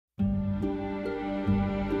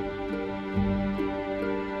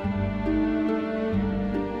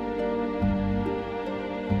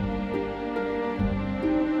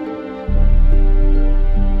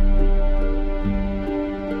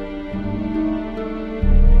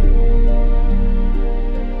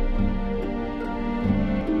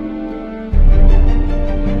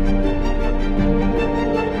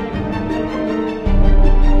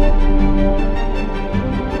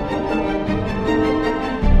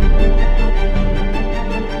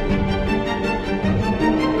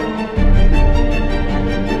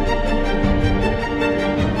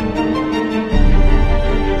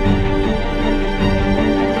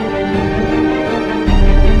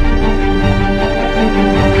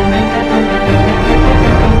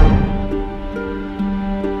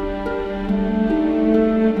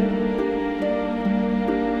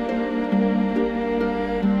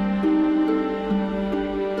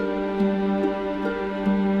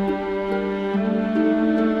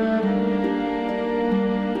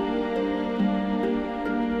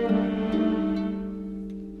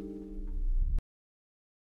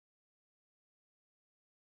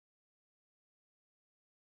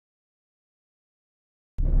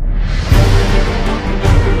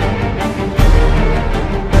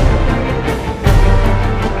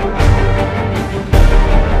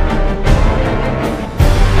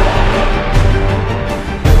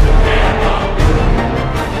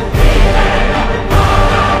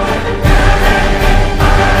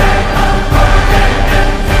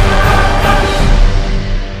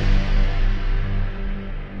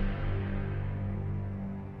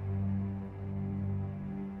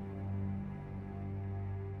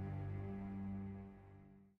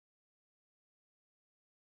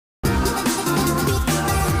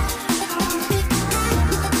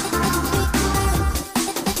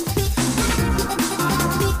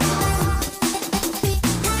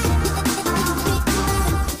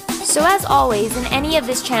So as always, in any of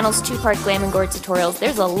this channel's 2-part glam and gore tutorials,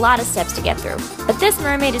 there's a lot of steps to get through. But this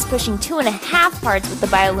mermaid is pushing 2.5 parts with the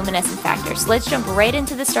bioluminescent factor, so let's jump right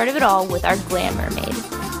into the start of it all with our glam mermaid.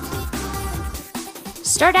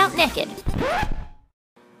 Start out naked.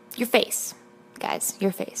 Your face. Guys,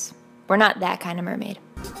 your face. We're not that kind of mermaid.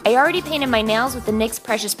 I already painted my nails with the NYX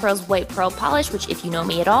Precious Pearls White Pearl Polish, which if you know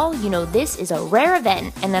me at all, you know this is a rare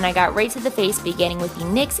event, and then I got right to the face, beginning with the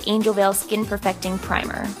NYX Angel Veil Skin Perfecting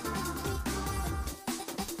Primer.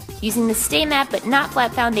 Using the Stay Matte but Not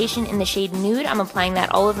Flat foundation in the shade Nude, I'm applying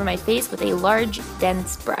that all over my face with a large,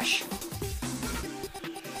 dense brush.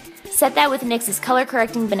 Set that with NYX's Color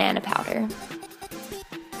Correcting Banana Powder.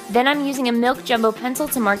 Then I'm using a Milk Jumbo pencil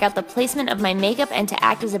to mark out the placement of my makeup and to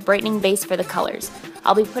act as a brightening base for the colors.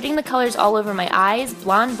 I'll be putting the colors all over my eyes,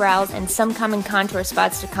 blonde brows, and some common contour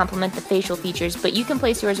spots to complement the facial features, but you can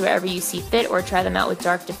place yours wherever you see fit or try them out with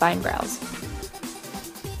dark, defined brows.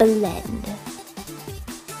 Blend.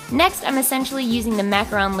 Next, I'm essentially using the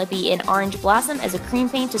Macaron Lippy in Orange Blossom as a cream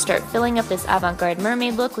paint to start filling up this avant-garde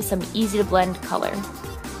mermaid look with some easy to blend color.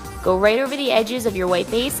 Go right over the edges of your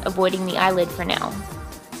white base, avoiding the eyelid for now.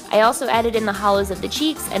 I also added in the hollows of the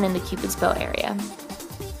cheeks and in the Cupid's bow area.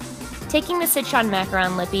 Taking the Citron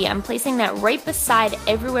Macaron Lippy, I'm placing that right beside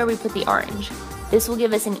everywhere we put the orange. This will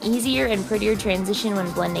give us an easier and prettier transition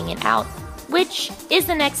when blending it out, which is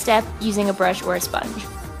the next step using a brush or a sponge.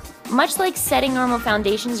 Much like setting normal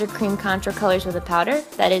foundations or cream contour colors with a powder,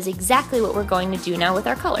 that is exactly what we're going to do now with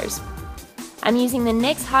our colors. I'm using the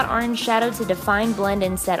NYX Hot Orange Shadow to define, blend,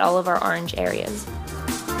 and set all of our orange areas.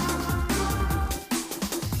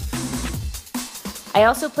 I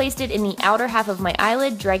also placed it in the outer half of my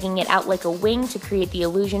eyelid, dragging it out like a wing to create the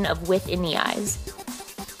illusion of width in the eyes.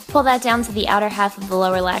 Pull that down to the outer half of the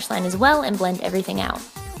lower lash line as well and blend everything out.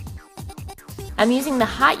 I'm using the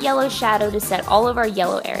Hot Yellow Shadow to set all of our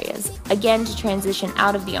yellow areas, again to transition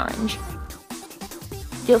out of the orange.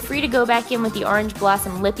 Feel free to go back in with the Orange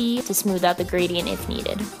Blossom Lippy to smooth out the gradient if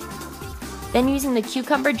needed. Then using the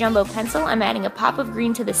Cucumber Jumbo Pencil, I'm adding a pop of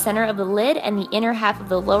green to the center of the lid and the inner half of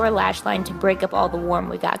the lower lash line to break up all the warm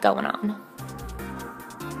we got going on.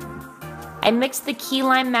 I mixed the Key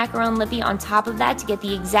Lime Macaron Lippy on top of that to get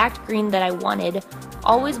the exact green that I wanted,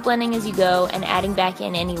 always blending as you go and adding back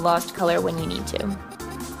in any lost color when you need to.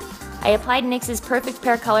 I applied NYX's Perfect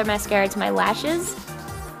Pear Color Mascara to my lashes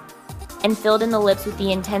and filled in the lips with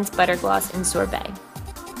the Intense Butter Gloss in Sorbet.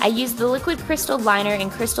 I used the Liquid Crystal Liner in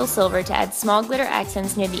Crystal Silver to add small glitter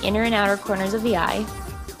accents near the inner and outer corners of the eye,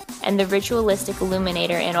 and the Ritualistic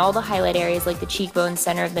Illuminator in all the highlight areas like the cheekbones,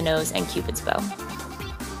 center of the nose, and Cupid's bow.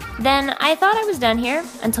 Then I thought I was done here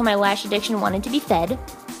until my lash addiction wanted to be fed,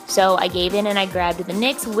 so I gave in and I grabbed the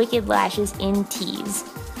NYX Wicked Lashes in Tease.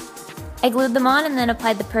 I glued them on and then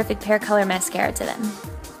applied the Perfect Pear Color Mascara to them.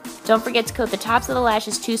 Don't forget to coat the tops of the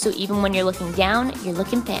lashes too, so even when you're looking down, you're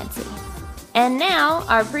looking fancy. And now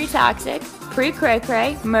our pre-toxic,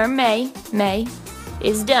 pre-cray-cray mermaid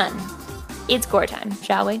is done. It's gore time,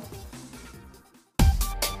 shall we?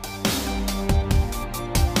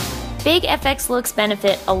 Big FX looks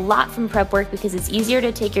benefit a lot from prep work because it's easier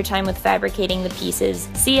to take your time with fabricating the pieces,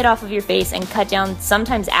 see it off of your face, and cut down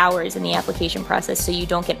sometimes hours in the application process so you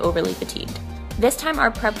don't get overly fatigued. This time our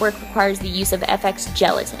prep work requires the use of FX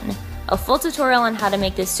gelatin. A full tutorial on how to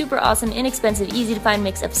make this super awesome, inexpensive, easy to find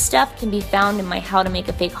mix of stuff can be found in my How to Make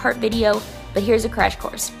a Fake Heart video, but here's a crash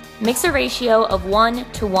course. Mix a ratio of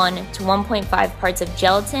 1 to 1 to 1.5 parts of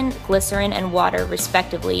gelatin, glycerin, and water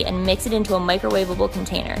respectively, and mix it into a microwavable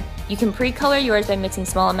container. You can pre-color yours by mixing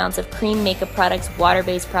small amounts of cream, makeup products,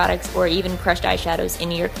 water-based products, or even crushed eyeshadows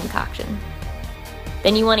into your concoction.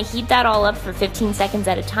 Then you want to heat that all up for 15 seconds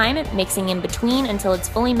at a time, mixing in between until it's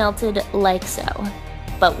fully melted like so.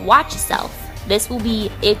 But watch yourself, this will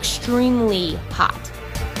be extremely hot.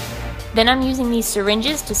 Then I'm using these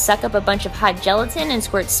syringes to suck up a bunch of hot gelatin and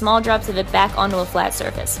squirt small drops of it back onto a flat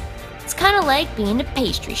surface. It's kind of like being a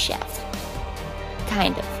pastry chef.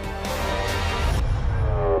 Kind of.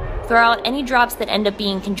 Throw out any drops that end up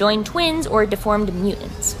being conjoined twins or deformed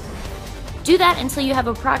mutants. Do that until you have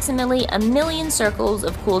approximately 1 million circles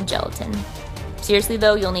of cooled gelatin. Seriously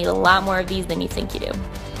though, you'll need a lot more of these than you think you do.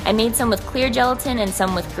 I made some with clear gelatin and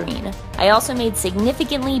some with green. I also made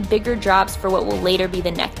significantly bigger drops for what will later be the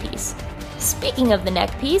neck piece. Speaking of the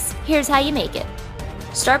neck piece, here's how you make it.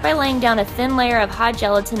 Start by laying down a thin layer of hot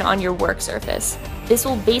gelatin on your work surface. This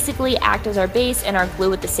will basically act as our base and our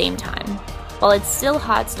glue at the same time. While it's still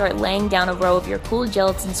hot, start laying down a row of your cool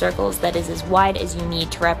gelatin circles that is as wide as you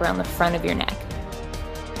need to wrap around the front of your neck.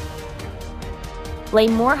 Lay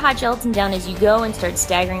more hot gelatin down as you go and start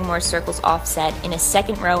staggering more circles offset in a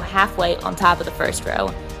second row halfway on top of the first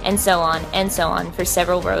row. and so on for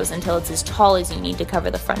several rows until it's as tall as you need to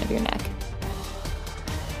cover the front of your neck.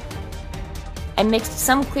 I mixed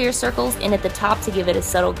some clear circles in at the top to give it a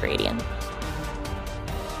subtle gradient.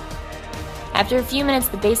 After a few minutes,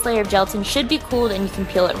 the base layer of gelatin should be cooled and you can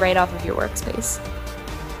peel it right off of your workspace.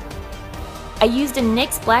 I used a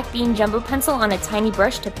NYX Black Bean Jumbo Pencil on a tiny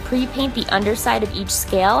brush to pre-paint the underside of each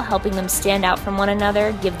scale, helping them stand out from one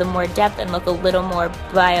another, give them more depth, and look a little more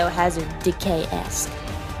Biohazard Decay-esque.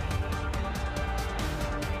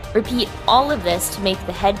 Repeat all of this to make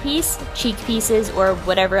the headpiece, cheek pieces, or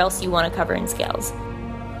whatever else you want to cover in scales.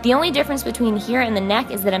 The only difference between here and the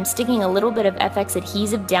neck is that I'm sticking a little bit of FX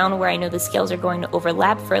adhesive down where I know the scales are going to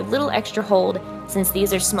overlap for a little extra hold, since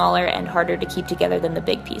these are smaller and harder to keep together than the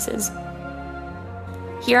big pieces.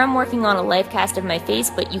 Here I'm working on a life cast of my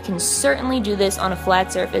face, but you can certainly do this on a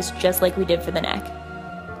flat surface just like we did for the neck.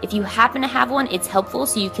 If you happen to have one, it's helpful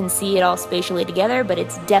so you can see it all spatially together, but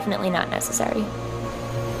it's definitely not necessary.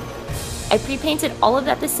 I pre-painted all of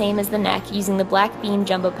that the same as the neck using the Black Bean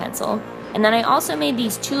Jumbo Pencil, and then I also made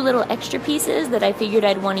these two little extra pieces that I figured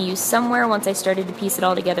I'd want to use somewhere once I started to piece it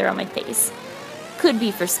all together on my face. Could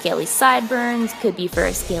be for scaly sideburns, could be for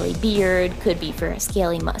a scaly beard, could be for a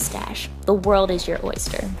scaly mustache. The world is your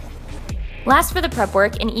oyster. Last for the prep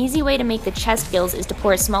work, an easy way to make the chest gills is to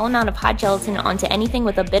pour a small amount of hot gelatin onto anything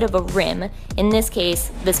with a bit of a rim, in this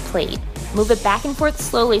case, this plate. Move it back and forth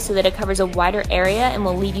slowly so that it covers a wider area and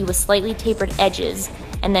will leave you with slightly tapered edges,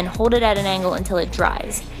 and then hold it at an angle until it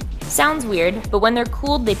dries. Sounds weird, but when they're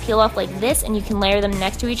cooled, they peel off like this and you can layer them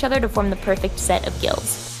next to each other to form the perfect set of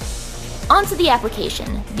gills. On to the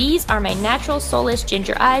application. These are my natural soulless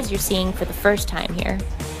ginger eyes you're seeing for the first time here.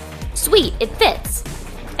 Sweet, it fits!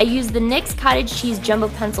 I used the NYX Cottage Cheese Jumbo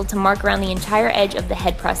Pencil to mark around the entire edge of the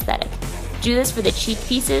head prosthetic. Do this for the cheek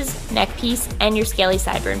pieces, neck piece, and your scaly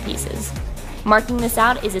sideburn pieces. Marking this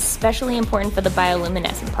out is especially important for the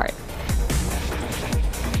bioluminescent part.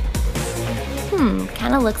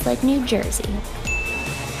 Kinda looks like New Jersey.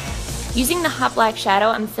 Using the hot black shadow,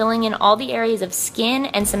 I'm filling in all the areas of skin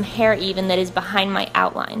and some hair even that is behind my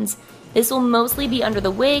outlines. This will mostly be under the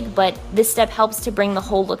wig, but this step helps to bring the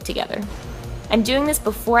whole look together. I'm doing this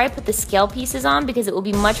before I put the scale pieces on because it will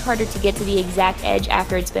be much harder to get to the exact edge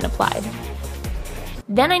after it's been applied.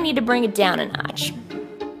 Then I need to bring it down a notch.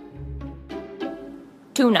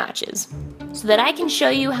 2 notches. So that I can show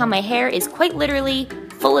you how my hair is quite literally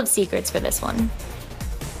full of secrets for this one.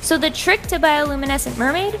 So the trick to Bioluminescent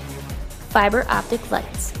Mermaid? Fiber optic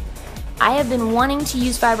lights. I have been wanting to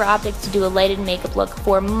use fiber optics to do a lighted makeup look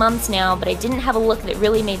for months now, but I didn't have a look that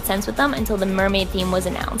really made sense with them until the mermaid theme was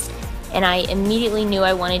announced. And I immediately knew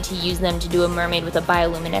I wanted to use them to do a mermaid with a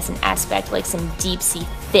bioluminescent aspect like some deep sea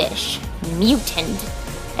fish. Mutant!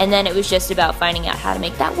 And then it was just about finding out how to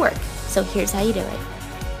make that work. So here's how you do it.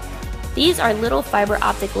 These are little fiber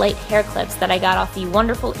optic light hair clips that I got off the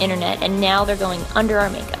wonderful internet, and now they're going under our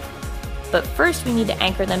makeup. But first we need to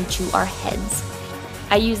anchor them to our heads.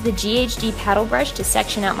 I used the GHD paddle brush to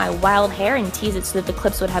section out my wild hair and tease it so that the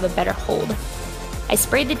clips would have a better hold. I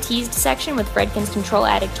sprayed the teased section with Redken's Control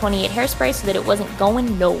Addict 28 hairspray so that it wasn't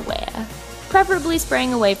going nowhere, preferably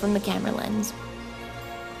spraying away from the camera lens.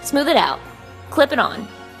 Smooth it out, clip it on,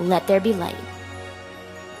 let there be light.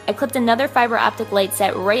 I clipped another fiber optic light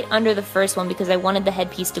set right under the first one because I wanted the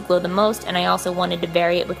headpiece to glow the most, and I also wanted to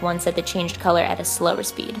vary it with one set that changed color at a slower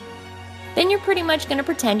speed. Then you're pretty much going to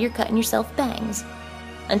pretend you're cutting yourself bangs,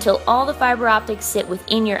 until all the fiber optics sit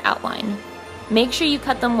within your outline. Make sure you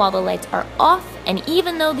cut them while the lights are off, and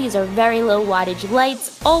even though these are very low wattage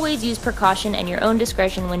lights, always use precaution and your own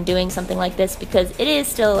discretion when doing something like this because it is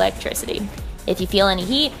still electricity. If you feel any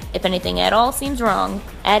heat, if anything at all seems wrong,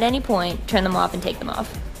 at any point, turn them off and take them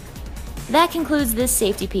off. That concludes this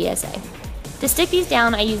safety PSA. To stick these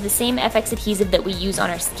down, I use the same FX adhesive that we use on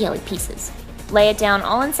our scaly pieces. Lay it down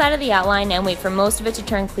all inside of the outline and wait for most of it to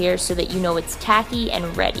turn clear so that you know it's tacky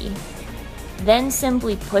and ready. Then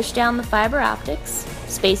simply push down the fiber optics,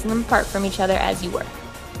 spacing them apart from each other as you work.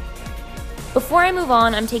 Before I move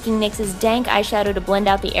on, I'm taking NYX's Dank eyeshadow to blend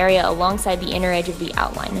out the area alongside the inner edge of the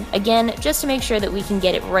outline, again, just to make sure that we can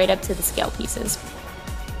get it right up to the scale pieces.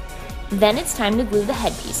 Then it's time to glue the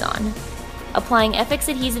headpiece on. Applying FX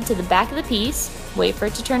adhesive to the back of the piece, wait for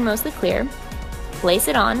it to turn mostly clear, place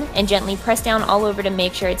it on, and gently press down all over to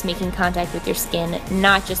make sure it's making contact with your skin,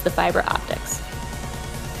 not just the fiber optics.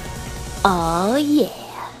 Oh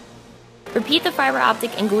yeah! Repeat the fiber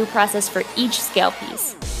optic and glue process for each scale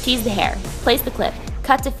piece. Tease the hair, place the clip,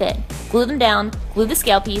 cut to fit, glue them down, glue the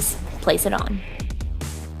scale piece, place it on.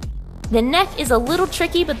 The neck is a little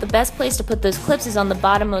tricky, but the best place to put those clips is on the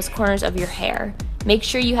bottommost corners of your hair. Make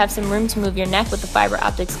sure you have some room to move your neck with the fiber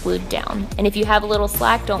optics glued down. And if you have a little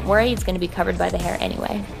slack, don't worry, it's going to be covered by the hair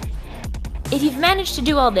anyway. If you've managed to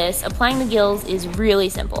do all this, applying the gills is really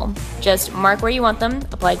simple. Just mark where you want them,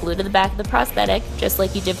 apply glue to the back of the prosthetic, just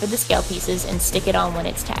like you did for the scale pieces, and stick it on when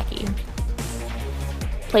it's tacky.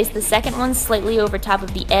 Place the second one slightly over top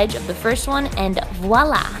of the edge of the first one, and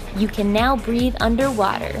voila! You can now breathe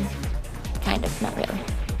underwater. Kind of, not really.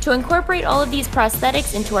 To incorporate all of these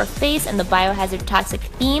prosthetics into our face and the biohazard toxic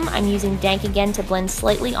theme, I'm using Dank again to blend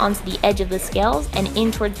slightly onto the edge of the scales and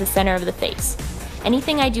in towards the center of the face.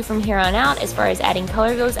 Anything I do from here on out, as far as adding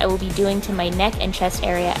color goes, I will be doing to my neck and chest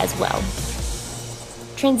area as well.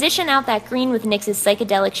 Transition out that green with NYX's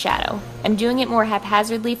Psychedelic Shadow. I'm doing it more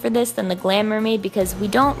haphazardly for this than the Glam Mermaid because we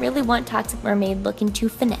don't really want Toxic Mermaid looking too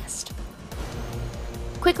finessed.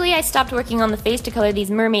 Quickly, I stopped working on the face to color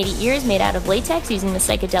these mermaidy ears made out of latex using the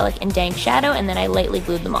Psychedelic and Dank Shadow, and then I lightly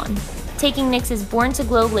glued them on. Taking NYX's Born to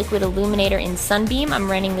Glow Liquid Illuminator in Sunbeam,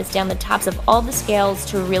 I'm running this down the tops of all the scales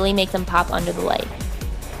to really make them pop under the light.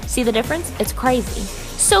 See the difference? It's crazy.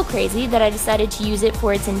 So crazy that I decided to use it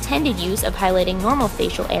for its intended use of highlighting normal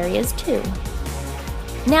facial areas too.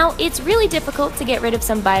 Now, it's really difficult to get rid of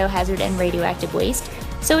some biohazard and radioactive waste,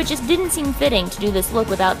 so it just didn't seem fitting to do this look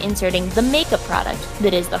without inserting the makeup product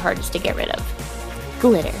that is the hardest to get rid of.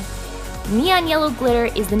 Glitter. Neon yellow glitter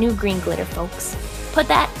is the new green glitter, folks. Put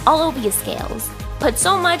that all over your scales. Put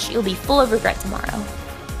so much you'll be full of regret tomorrow.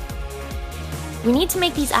 We need to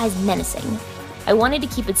make these eyes menacing. I wanted to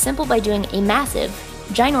keep it simple by doing a massive,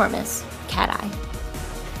 ginormous cat eye.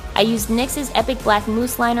 I used NYX's Epic Black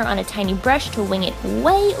Mousse Liner on a tiny brush to wing it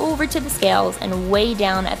way over to the scales and way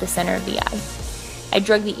down at the center of the eye. I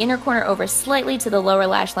drug the inner corner over slightly to the lower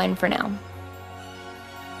lash line for now.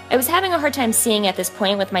 I was having a hard time seeing at this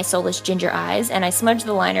point with my soulless ginger eyes, and I smudged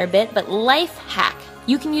the liner a bit, but life hack!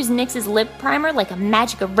 You can use NYX's lip primer like a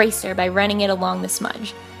magic eraser by running it along the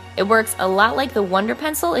smudge. It works a lot like the Wonder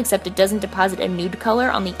Pencil, except it doesn't deposit a nude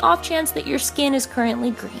color on the off chance that your skin is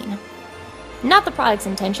currently green. Not the product's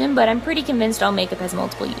intention, but I'm pretty convinced all makeup has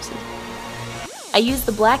multiple uses. I used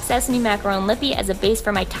the Black Sesame Macaron Lippy as a base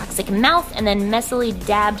for my toxic mouth and then messily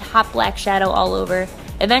dabbed hot black shadow all over,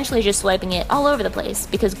 eventually just swiping it all over the place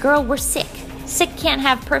because girl, we're sick. Sick can't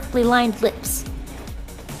have perfectly lined lips.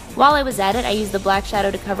 While I was at it, I used the black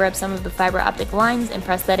shadow to cover up some of the fiber optic lines and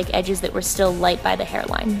prosthetic edges that were still light by the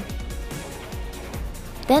hairline.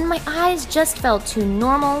 Then my eyes just felt too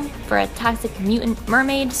normal for a toxic mutant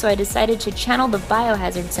mermaid, so I decided to channel the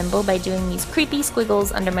biohazard symbol by doing these creepy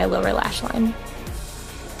squiggles under my lower lash line.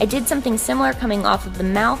 I did something similar coming off of the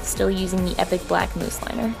mouth, still using the Epic Black Mousse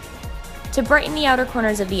Liner. To brighten the outer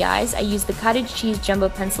corners of the eyes, I used the Cottage Cheese Jumbo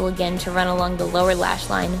Pencil again to run along the lower lash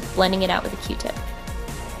line, blending it out with a Q-tip.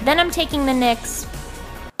 Then I'm taking the NYX,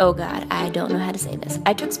 oh god, I don't know how to say this.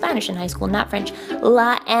 I took Spanish in high school, not French.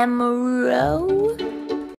 La Amoureuse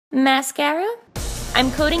mascara. I'm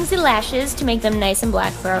coating the lashes to make them nice and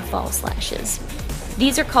black for our false lashes.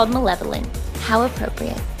 These are called Malevolent. How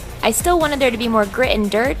appropriate. I still wanted there to be more grit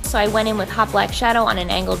and dirt, so I went in with hot black shadow on an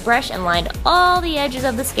angled brush and lined all the edges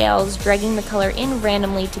of the scales, dragging the color in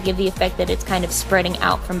randomly to give the effect that it's kind of spreading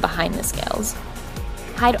out from behind the scales.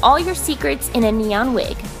 Hide all your secrets in a neon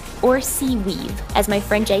wig, or sea weave, as my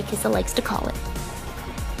friend Jay Kissa likes to call it.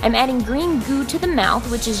 I'm adding green goo to the mouth,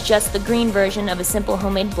 which is just the green version of a simple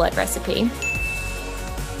homemade blood recipe.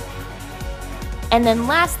 And then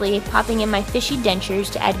lastly, popping in my fishy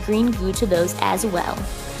dentures to add green goo to those as well.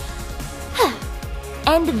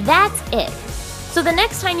 And that's it. So the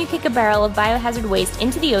next time you kick a barrel of biohazard waste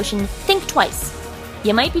into the ocean, think twice.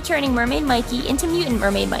 You might be turning Mermaid Mykie into Mutant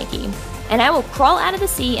Mermaid Mykie, and I will crawl out of the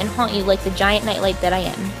sea and haunt you like the giant nightlight that I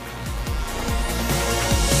am.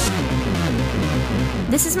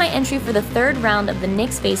 This is my entry for the third round of the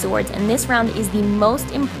NYX Face Awards, and this round is the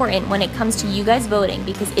most important when it comes to you guys voting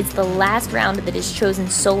because it's the last round that is chosen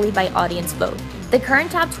solely by audience vote. The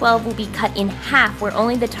current top 12 will be cut in half, where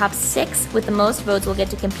only the top 6 with the most votes will get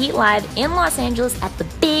to compete live in Los Angeles at the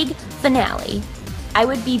big finale. I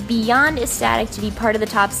would be beyond ecstatic to be part of the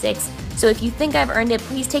top 6, so if you think I've earned it,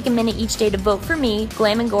 please take a minute each day to vote for me,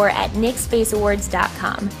 glam&gore, at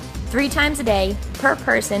nyxfaceawards.com. 3 times a day, per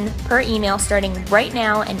person, per email, starting right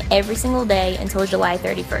now and every single day until July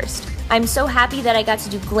 31st. I'm so happy that I got to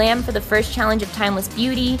do glam for the first challenge of Timeless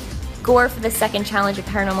Beauty, gore for the second challenge of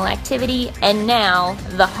Paranormal Activity, and now,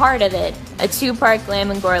 the heart of it, a 2-part glam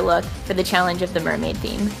and gore look for the challenge of the mermaid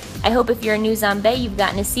theme. I hope if you're a new zombie, you've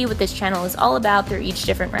gotten to see what this channel is all about through each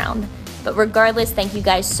different round. But regardless, thank you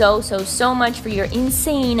guys so much for your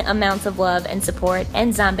insane amounts of love and support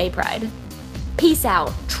and zombie pride. Peace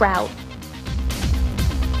out, trout.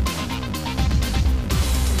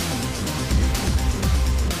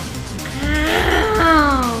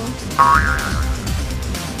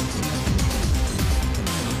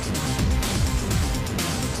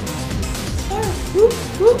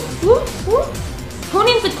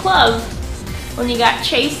 love when you got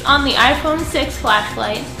chased on the iPhone 6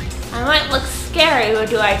 flashlight. I might look scary, but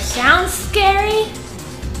do I sound scary?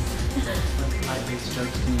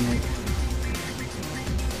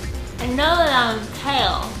 I know that I'm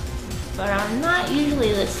pale, but I'm not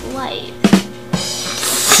usually this light.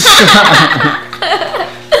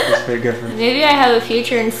 That's pretty good for me. Maybe I have a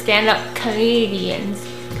future in stand-up comedy.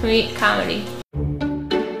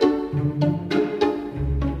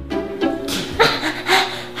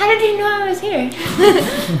 How did you know I was here?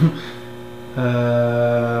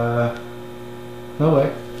 No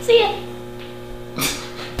way. See ya.